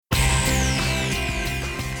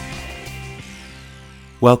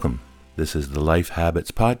Welcome. This is the Life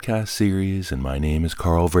Habits podcast series, and my name is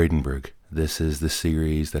Carl Vredenberg. This is the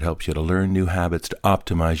series that helps you to learn new habits to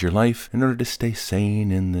optimize your life in order to stay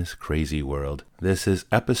sane in this crazy world. This is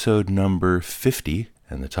episode number 50,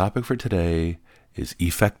 and the topic for today is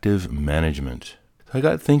effective management. I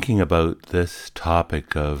got thinking about this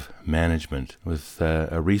topic of management with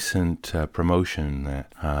a recent promotion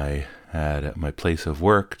that I had at my place of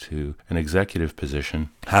work to an executive position,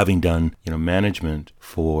 having done management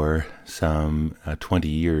for some 20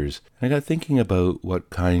 years. And I got thinking about what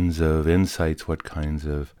kinds of insights, what kinds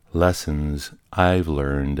of lessons I've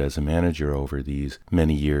learned as a manager over these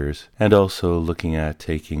many years, and also looking at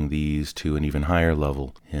taking these to an even higher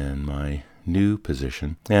level in my new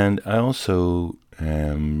position. And I also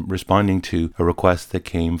am responding to a request that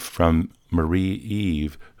came from Marie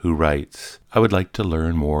Eve, who writes, I would like to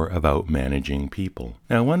learn more about managing people.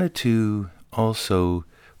 Now, I wanted to also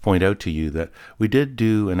point out to you that we did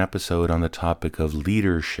do an episode on the topic of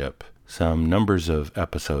leadership some numbers of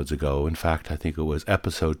episodes ago. In fact, I think it was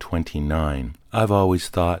episode 29. I've always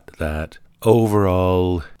thought that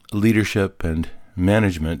overall leadership and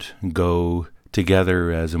management go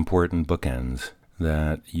together as important bookends.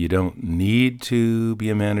 That you don't need to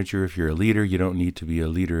be a manager if you're a leader. You don't need to be a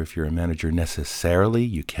leader if you're a manager necessarily.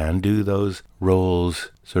 You can do those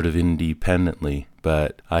roles sort of independently,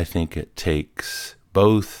 but I think it takes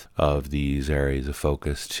both of these areas of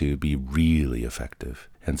focus to be really effective.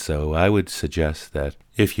 And so I would suggest that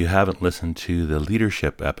if you haven't listened to the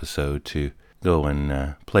leadership episode, to go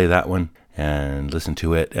and play that one and listen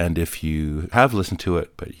to it. And if you have listened to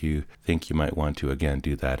it, but you think you might want to, again,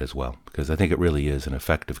 do that as well, because I think it really is an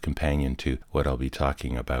effective companion to what I'll be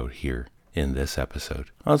talking about here in this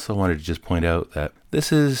episode. I also wanted to just point out that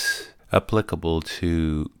this is applicable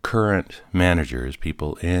to current managers,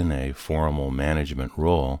 people in a formal management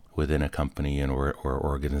role within a company or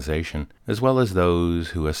organization, as well as those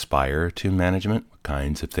who aspire to management, what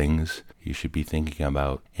kinds of things you should be thinking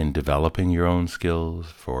about in developing your own skills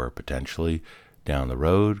for potentially down the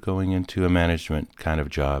road going into a management kind of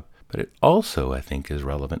job. But it also, I think, is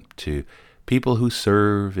relevant to people who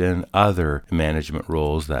serve in other management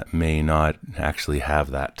roles that may not actually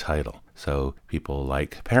have that title. So people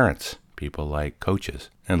like parents, people like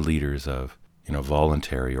coaches, and leaders of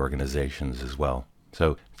voluntary organizations as well.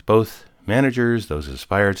 So it's both managers, those who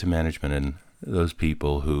aspire to management, and those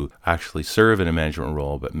people who actually serve in a management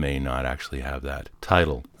role but may not actually have that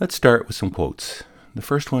title. Let's start with some quotes. The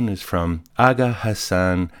first one is from Aga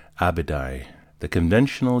Hassan Abedi. The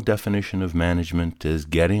conventional definition of management is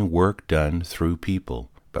getting work done through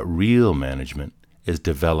people, but real management is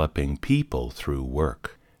developing people through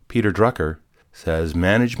work. Peter Drucker says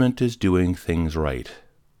management is doing things right.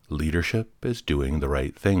 Leadership is doing the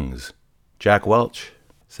right things. Jack Welch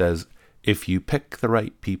says if you pick the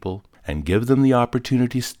right people and give them the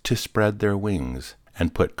opportunities to spread their wings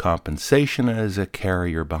and put compensation as a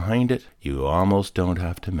carrier behind it, you almost don't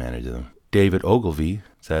have to manage them. David Ogilvy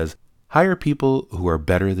says, hire people who are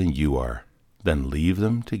better than you are, then leave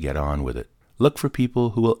them to get on with it. Look for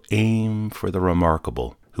people who will aim for the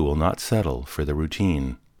remarkable, who will not settle for the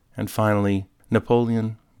routine. And finally,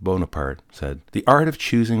 Napoleon Bonaparte said, the art of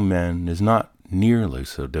choosing men is not nearly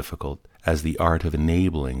so difficult as the art of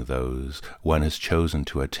enabling those one has chosen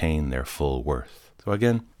to attain their full worth. So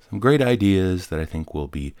again, some great ideas that I think we'll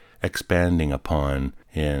be expanding upon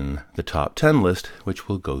in the top 10 list, which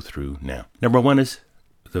we'll go through now. Number one is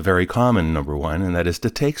the very common number one, and that is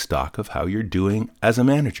to take stock of how you're doing as a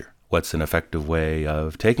manager. What's an effective way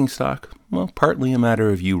of taking stock? Well, partly a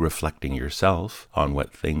matter of you reflecting yourself on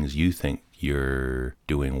what things you think you're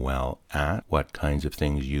doing well at, what kinds of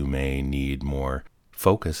things you may need more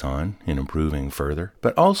focus on in improving further,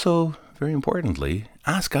 but also, very importantly,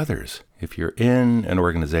 ask others. If you're in an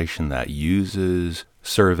organization that uses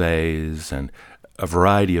surveys and a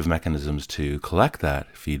variety of mechanisms to collect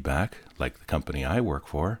that feedback, like the company I work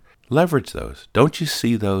for, leverage those. Don't you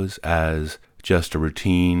see those as just a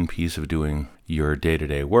routine piece of doing your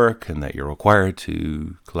day-to-day work and that you're required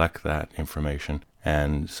to collect that information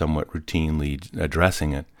and somewhat routinely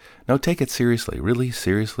addressing it? No, take it seriously. Really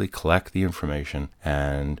seriously collect the information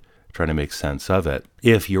and try to make sense of it.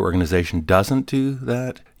 If your organization doesn't do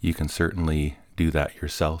that, you can certainly do that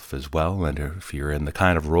yourself as well. And if you're in the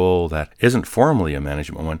kind of role that isn't formally a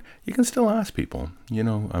management one, you can still ask people.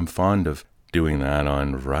 I'm fond of doing that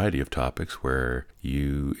on a variety of topics where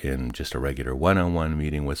you, in just a regular one-on-one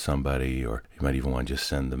meeting with somebody, or you might even want to just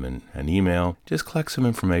send them an email, just collect some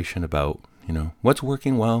information about, what's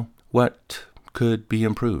working well, what could be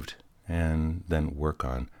improved, and then work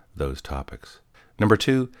on those topics. Number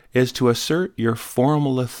 2 is to assert your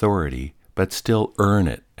formal authority, but but still earn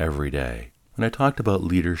it every day. When I talked about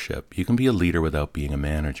leadership, you can be a leader without being a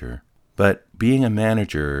manager. But being a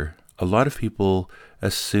manager, a lot of people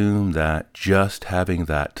assume that just having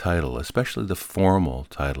that title, especially the formal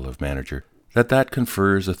title of manager, that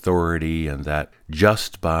confers authority, and that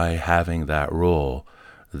just by having that role,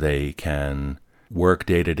 they can work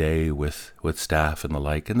day to day with staff and the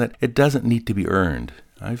like, and that it doesn't need to be earned.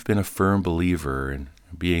 I've been a firm believer in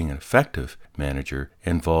being an effective manager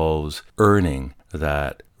involves earning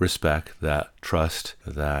that respect, that trust,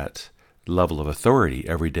 that level of authority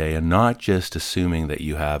every day, and not just assuming that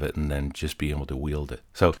you have it and then just be able to wield it.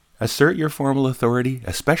 So assert your formal authority,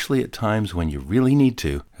 especially at times when you really need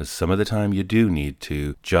to, because some of the time you do need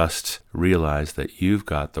to just realize that you've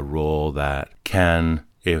got the role that can,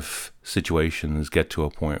 if situations get to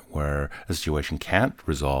a point where a situation can't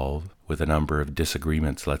resolve with a number of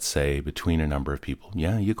disagreements, let's say, between a number of people,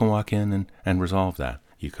 yeah, you can walk in and resolve that.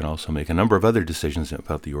 You can also make a number of other decisions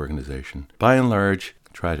about the organization. By and large,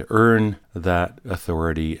 try to earn that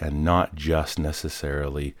authority and not just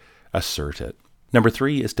necessarily assert it. Number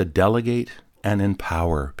 3 is to delegate and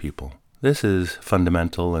empower people. This is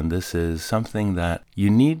fundamental, and this is something that you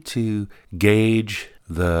need to gauge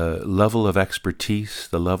the level of expertise,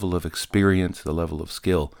 the level of experience, the level of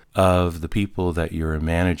skill of the people that you're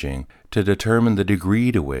managing to determine the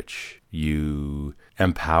degree to which you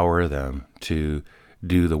empower them to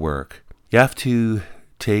do the work. You have to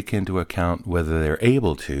take into account whether they're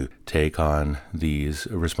able to take on these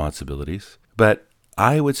responsibilities. But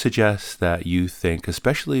I would suggest that you think,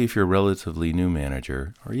 especially if you're a relatively new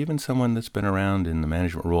manager, or even someone that's been around in the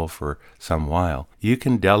management role for some while, you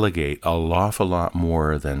can delegate an awful lot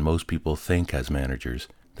more than most people think as managers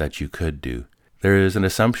that you could do. There is an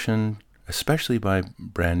assumption, especially by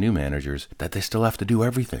brand new managers, that they still have to do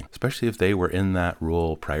everything, especially if they were in that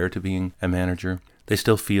role prior to being a manager. They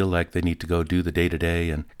still feel like they need to go do the day-to-day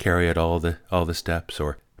and carry out all the steps,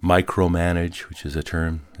 or micromanage, which is a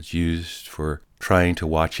term that's used for trying to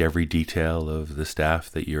watch every detail of the staff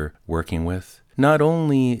that you're working with. Not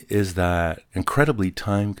only is that incredibly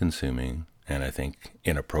time-consuming, and I think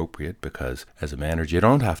inappropriate, because as a manager you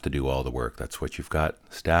don't have to do all the work, that's what you've got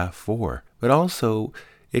staff for, but also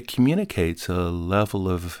it communicates a level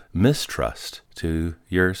of mistrust to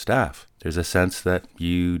your staff. There's a sense that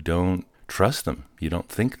you don't trust them. You don't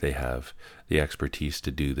think they have the expertise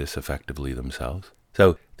to do this effectively themselves.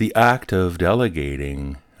 So the act of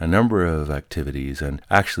delegating a number of activities and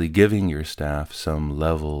actually giving your staff some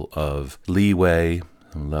level of leeway,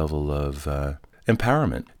 some level of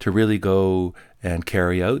empowerment to really go and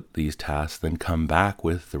carry out these tasks, then come back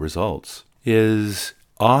with the results, is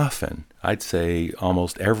often, I'd say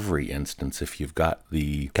almost every instance, if you've got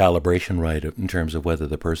the calibration right in terms of whether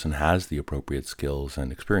the person has the appropriate skills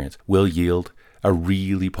and experience, will yield a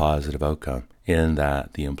really positive outcome, in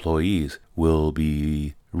that the employees will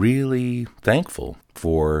be really thankful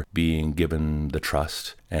for being given the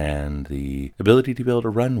trust and the ability to be able to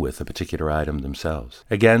run with a particular item themselves.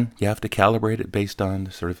 Again, you have to calibrate it based on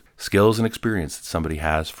the sort of skills and experience that somebody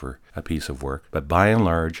has for a piece of work, but by and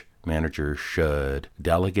large, managers should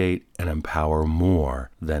delegate and empower more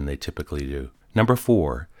than they typically do. Number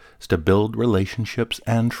 4 is to build relationships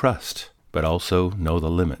and trust, but also know the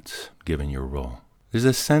limits given your role. There's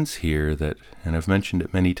a sense here that, and I've mentioned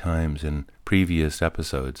it many times in previous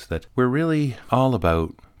episodes, that we're really all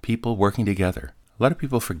about people working together. A lot of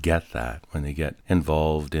people forget that when they get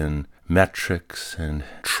involved in metrics and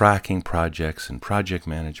tracking projects and project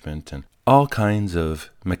management and all kinds of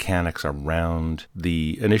mechanics around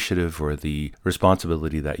the initiative or the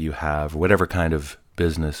responsibility that you have, or whatever kind of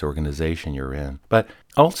business organization you're in. But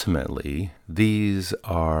ultimately, these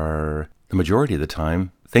are, the majority of the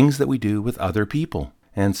time, things that we do with other people.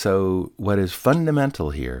 And so what is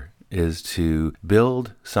fundamental here is to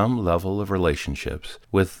build some level of relationships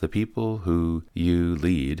with the people who you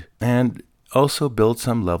lead, and also build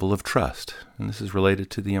some level of trust. And this is related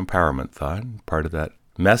to the empowerment thought. Part of that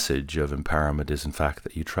message of empowerment is, in fact,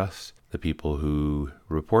 that you trust the people who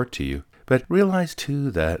report to you. But realize, too,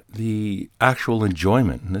 that the actual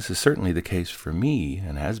enjoyment, and this is certainly the case for me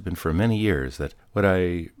and has been for many years, that what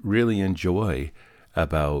I really enjoy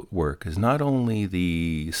about work is not only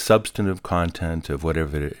the substantive content of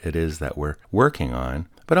whatever it is that we're working on,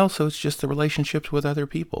 but also it's just the relationships with other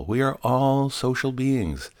people. We are all social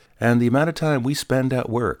beings, and the amount of time we spend at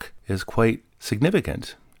work is quite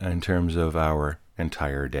significant in terms of our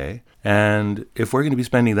entire day. And if we're going to be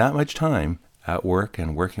spending that much time at work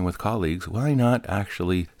and working with colleagues, why not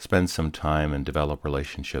actually spend some time and develop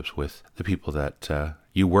relationships with the people that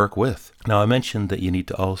you work with? Now, I mentioned that you need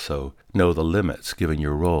to also know the limits given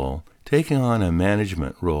your role taking on a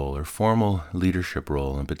management role or formal leadership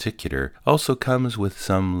role in particular also comes with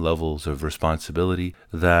some levels of responsibility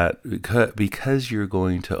that because you're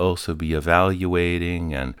going to also be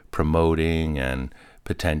evaluating and promoting and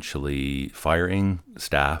potentially firing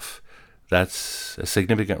staff, that's a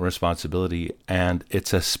significant responsibility, and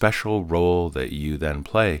it's a special role that you then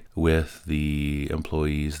play with the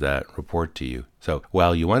employees that report to you. So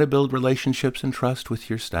while you want to build relationships and trust with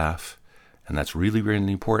your staff, and that's really,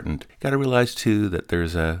 really important, you got to realize too that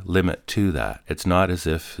there's a limit to that. It's not as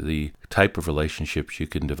if the type of relationships you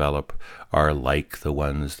can develop are like the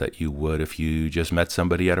ones that you would if you just met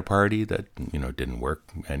somebody at a party that, didn't work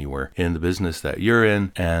anywhere in the business that you're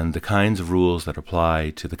in. And the kinds of rules that apply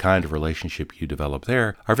to the kind of relationship you develop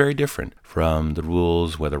there are very different from the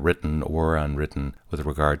rules, whether written or unwritten, with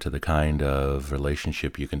regard to the kind of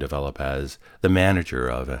relationship you can develop as the manager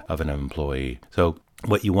of an employee. So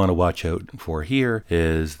what you want to watch out for here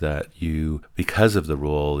is that you, because of the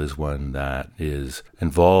role, is one that is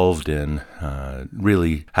involved in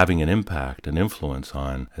really having an impact and influence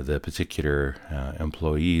on the particular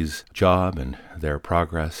employee's job and their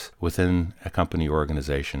progress within a company or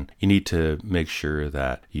organization. You need to make sure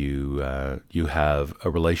that you have a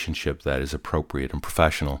relationship that is appropriate and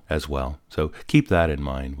professional as well. So keep that in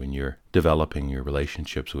mind when you're developing your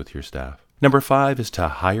relationships with your staff. Number 5 is to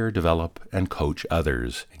hire, develop, and coach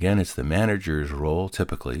others. Again, it's the manager's role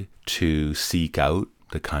typically to seek out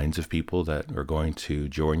the kinds of people that are going to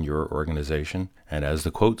join your organization. And as the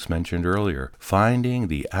quotes mentioned earlier, finding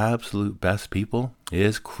the absolute best people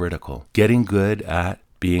is critical. Getting good at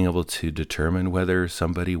being able to determine whether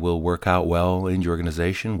somebody will work out well in your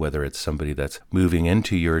organization, whether it's somebody that's moving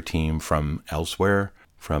into your team from elsewhere,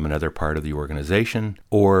 from another part of the organization,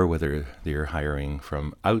 or whether they're hiring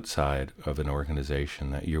from outside of an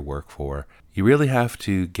organization that you work for. You really have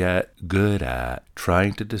to get good at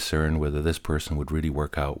trying to discern whether this person would really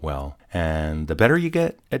work out well. And the better you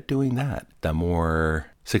get at doing that, the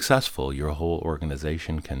more successful your whole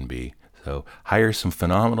organization can be. So hire some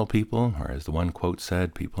phenomenal people, or as the one quote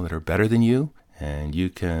said, people that are better than you, and you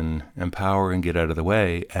can empower and get out of the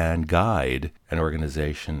way and guide an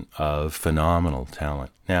organization of phenomenal talent.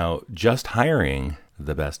 Now, just hiring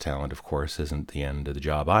the best talent, of course, isn't the end of the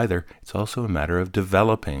job either. It's also a matter of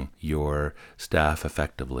developing your staff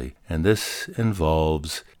effectively. And this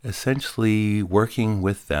involves essentially working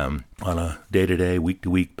with them on a day-to-day,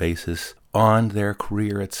 week-to-week basis on their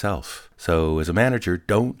career itself. So as a manager,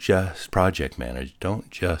 don't just project manage. Don't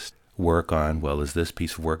just work on, is this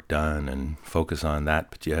piece of work done, and focus on that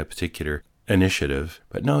particular initiative.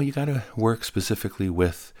 But no, you got to work specifically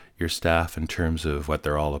with your staff in terms of what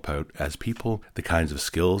they're all about as people, the kinds of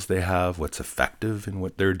skills they have, what's effective in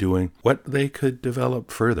what they're doing, what they could develop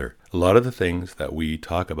further. A lot of the things that we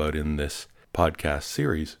talk about in this podcast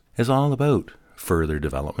series is all about further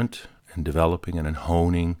development and developing and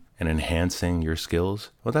honing and enhancing your skills.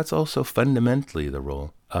 Well, that's also fundamentally the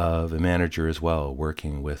role of a manager as well,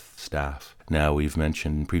 working with staff. Now, we've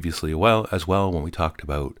mentioned previously as well when we talked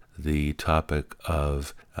about the topic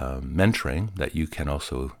of mentoring, that you can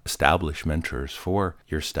also establish mentors for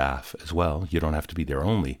your staff as well. You don't have to be their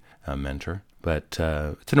only mentor, but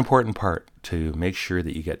it's an important part to make sure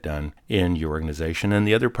that you get done in your organization. And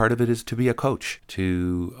the other part of it is to be a coach,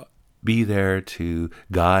 to be there to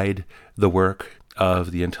guide the work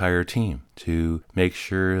of the entire team, to make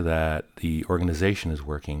sure that the organization is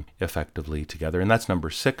working effectively together. And that's number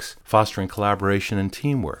 6, fostering collaboration and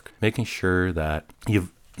teamwork, making sure that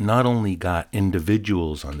you've not only got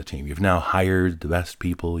individuals on the team, you've now hired the best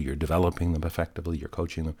people, you're developing them effectively, you're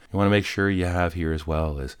coaching them. You want to make sure you have here as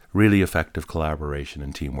well as really effective collaboration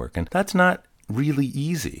and teamwork. And that's not really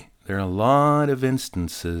easy. There are a lot of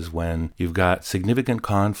instances when you've got significant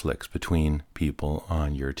conflicts between people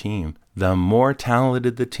on your team. The more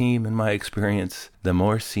talented the team, in my experience, the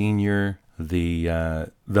more senior,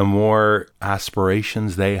 the more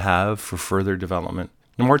aspirations they have for further development,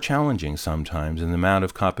 the more challenging sometimes in the amount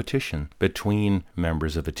of competition between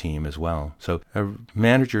members of a team as well. So a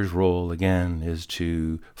manager's role, again, is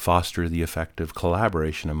to foster the effective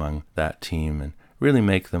collaboration among that team and really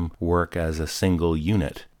make them work as a single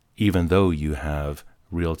unit, even though you have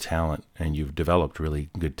real talent and you've developed really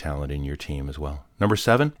good talent in your team as well. Number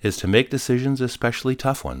 7 is to make decisions, especially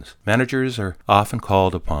tough ones. Managers are often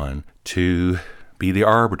called upon to be the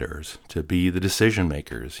arbiters, to be the decision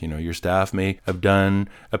makers. Your staff may have done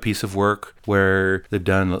a piece of work where they've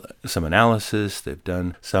done some analysis, they've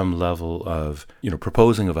done some level of,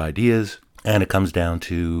 proposing of ideas, and it comes down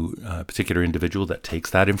to a particular individual that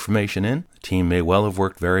takes that information in. The team may well have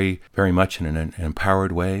worked very, very much in an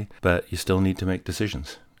empowered way, but you still need to make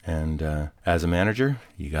decisions. And as a manager,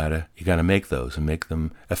 you gotta make those and make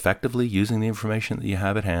them effectively using the information that you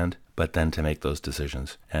have at hand, but then to make those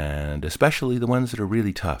decisions. And especially the ones that are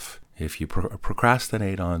really tough. If you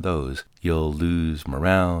procrastinate on those, you'll lose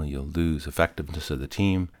morale, you'll lose effectiveness of the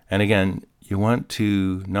team. And again, you want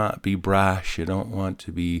to not be brash. You don't want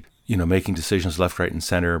to be making decisions left, right, and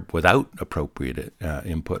center without appropriate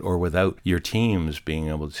input, or without your teams being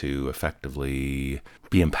able to effectively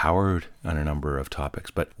be empowered on a number of topics.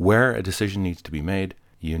 But where a decision needs to be made,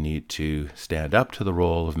 you need to stand up to the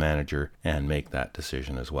role of manager and make that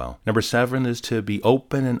decision as well. Number 7 is to be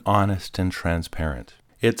open and honest and transparent.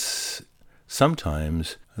 It's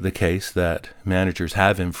sometimes the case that managers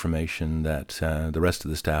have information that the rest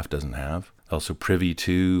of the staff doesn't have. Also privy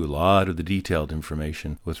to a lot of the detailed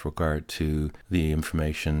information with regard to the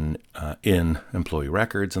information in employee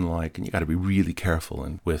records and the like, and you got to be really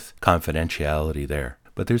careful with confidentiality there.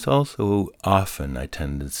 But there's also often a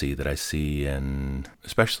tendency that I see in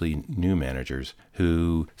especially new managers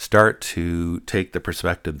who start to take the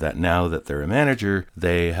perspective that now that they're a manager,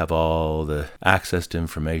 they have all the access to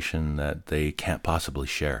information that they can't possibly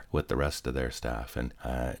share with the rest of their staff. And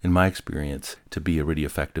in my experience, to be a really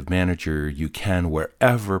effective manager, you can,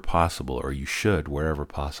 wherever possible, or you should, wherever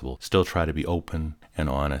possible, still try to be open and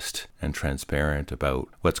honest and transparent about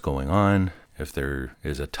what's going on. If there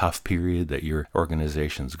is a tough period that your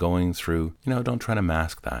organization's going through, don't try to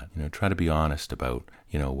mask that. Try to be honest about,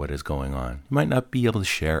 what is going on. You might not be able to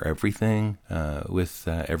share everything with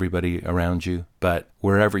everybody around you, but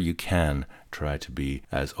wherever you can, try to be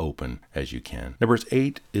as open as you can. Number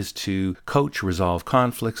 8 is to coach, resolve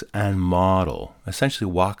conflicts, and model.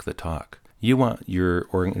 Essentially walk the talk. You want your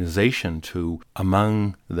organization to,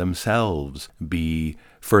 among themselves, be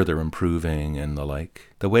further improving and the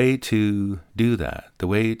like. The way to do that, the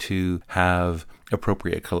way to have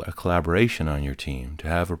appropriate collaboration on your team, to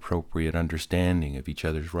have appropriate understanding of each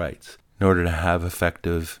other's rights, in order to have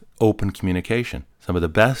effective open communication. Some of the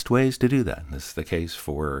best ways to do that, and this is the case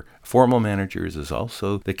for formal managers, is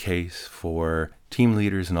also the case for team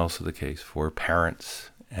leaders, and also the case for parents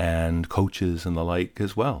and coaches and the like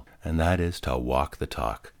as well. And that is to walk the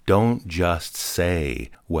talk. Don't just say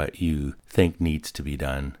what you think needs to be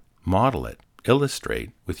done. Model it.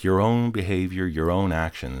 Illustrate with your own behavior, your own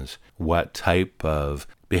actions, what type of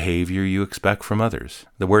behavior you expect from others.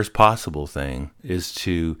 The worst possible thing is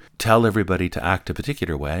to tell everybody to act a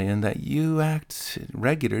particular way and that you act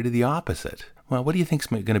regularly the opposite. Well, what do you think is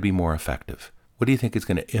going to be more effective? What do you think is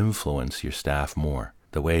going to influence your staff more?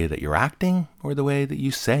 The way that you're acting or the way that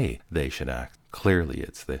you say they should act? Clearly,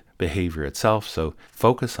 it's the behavior itself, so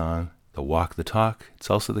focus on the walk the talk. It's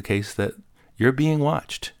also the case that you're being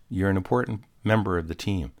watched. You're an important member of the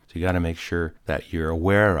team, so you got to make sure that you're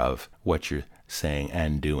aware of what you're saying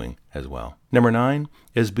and doing as well. Number 9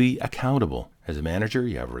 is be accountable. As a manager,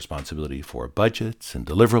 you have a responsibility for budgets and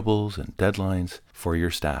deliverables and deadlines for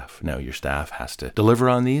your staff. Now, your staff has to deliver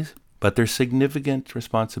on these, but there's significant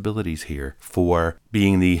responsibilities here for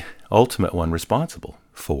being the ultimate one responsible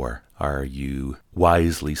for. Are you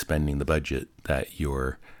wisely spending the budget that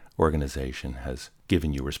your organization has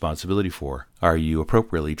given you responsibility for? Are you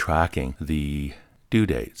appropriately tracking the due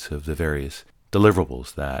dates of the various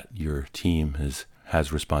deliverables that your team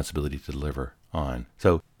has responsibility to deliver on?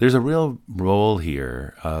 So there's a real role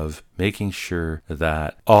here of making sure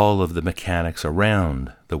that all of the mechanics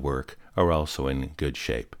around the work are also in good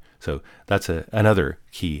shape. So that's another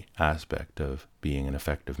key aspect of being an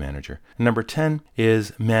effective manager. And number 10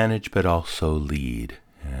 is manage but also lead.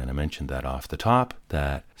 And I mentioned that off the top,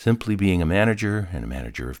 that simply being a manager and a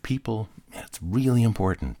manager of people, it's really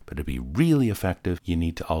important. But to be really effective, you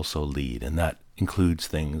need to also lead. And that includes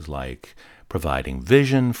things like providing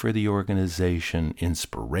vision for the organization,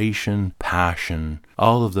 inspiration, passion,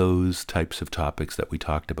 all of those types of topics that we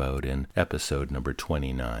talked about in episode number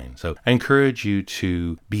 29. So I encourage you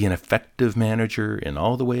to be an effective manager in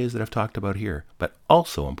all the ways that I've talked about here, but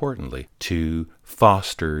also importantly, to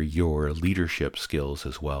foster your leadership skills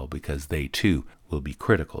as well, because they too will be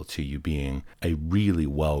critical to you being a really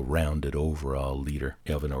well-rounded overall leader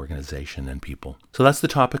of an organization and people. So that's the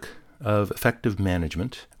topic of effective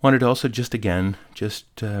management. Wanted to also just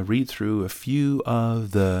read through a few of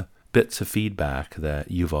the bits of feedback that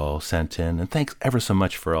you've all sent in. And thanks ever so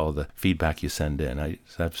much for all the feedback you send in.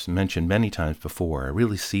 I've mentioned many times before, I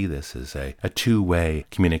really see this as a two-way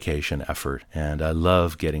communication effort. And I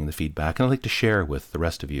love getting the feedback. And I'd like to share with the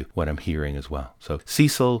rest of you what I'm hearing as well. So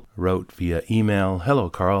Cecil wrote via email, "Hello,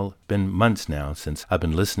 Carl. been months now since I've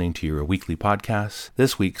been listening to your weekly podcasts.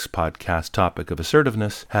 This week's podcast topic of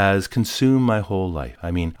assertiveness has consumed my whole life.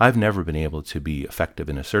 I mean, I've never been able to be effective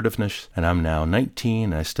in assertiveness, and I'm now 19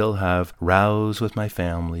 and I still have rows with my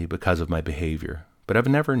family because of my behavior. But I've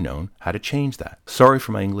never known how to change that. Sorry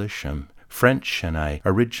for my English. I'm French, and I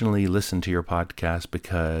originally listened to your podcast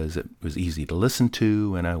because it was easy to listen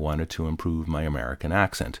to and I wanted to improve my American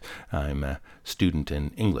accent. I'm a student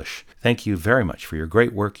in English. Thank you very much for your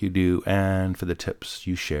great work you do and for the tips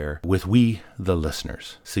you share with we, the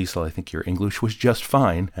listeners. Cecil, I think your English was just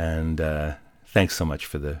fine, and thanks so much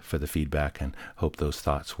for the feedback, and hope those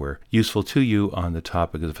thoughts were useful to you on the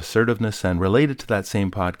topic of assertiveness. And related to that same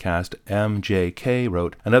podcast, MJK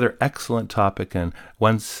wrote another excellent topic, and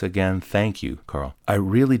once again, thank you, Carl. I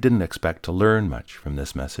really didn't expect to learn much from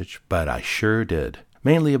this message, but I sure did.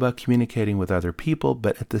 Mainly about communicating with other people,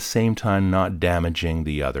 but at the same time not damaging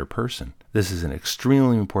the other person. This is an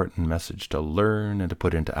extremely important message to learn and to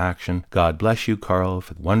put into action. God bless you, Carl,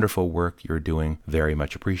 for the wonderful work you're doing. Very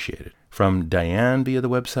much appreciated. From Diane via the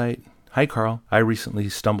website, hi, Carl. I recently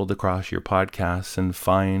stumbled across your podcasts and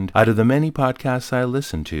find out of the many podcasts I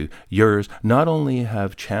listen to, yours not only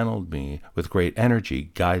have channeled me with great energy,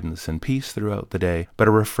 guidance, and peace throughout the day, but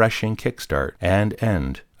a refreshing kickstart and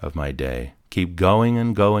end of my day. Keep going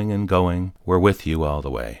and going and going. We're with you all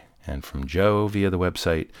the way. And from Joe via the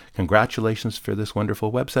website, congratulations for this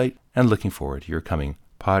wonderful website and looking forward to your coming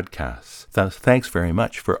podcasts. Thanks very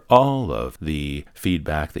much for all of the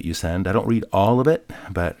feedback that you send. I don't read all of it,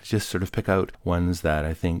 but just sort of pick out ones that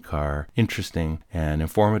I think are interesting and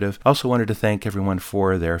informative. I also wanted to thank everyone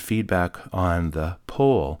for their feedback on the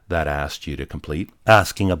poll that I asked you to complete,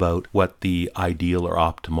 asking about what the ideal or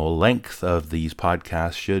optimal length of these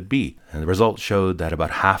podcasts should be. And the results showed that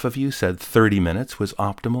about half of you said 30 minutes was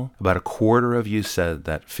optimal. About a quarter of you said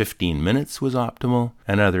that 15 minutes was optimal.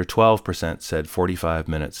 Another 12% said 45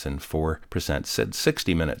 minutes and 4% said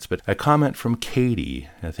 60 minutes. But a comment from Katie,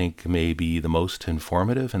 I think may be the most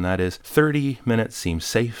informative, and that is 30 minutes seems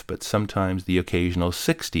safe, but sometimes the occasional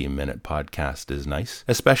 60-minute podcast is nice,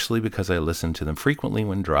 especially because I listen to them frequently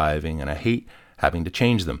when driving and I hate having to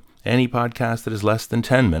change them. Any podcast that is less than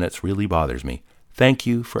 10 minutes really bothers me. Thank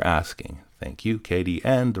you for asking. Thank you, Katie,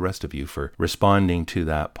 and the rest of you for responding to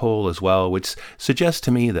that poll as well, which suggests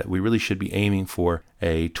to me that we really should be aiming for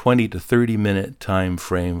a 20 to 30 minute time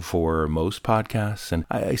frame for most podcasts. And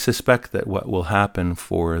I suspect that what will happen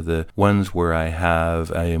for the ones where I have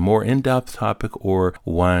a more in-depth topic or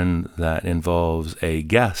one that involves a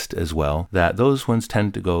guest as well, that those ones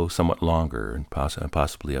tend to go somewhat longer and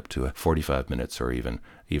possibly up to 45 minutes or even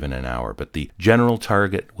an hour. But the general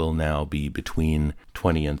target will now be between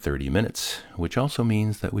 20 and 30 minutes, which also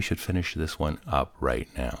means that we should finish this one up right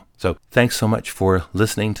now. So thanks so much for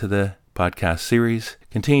listening to the podcast series.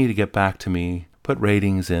 Continue to get back to me, put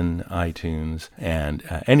ratings in iTunes, and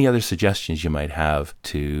any other suggestions you might have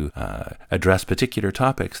to address particular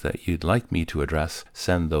topics that you'd like me to address,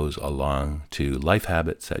 send those along to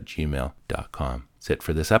lifehabits@gmail.com. That's it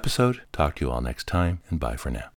for this episode. Talk to you all next time, and bye for now.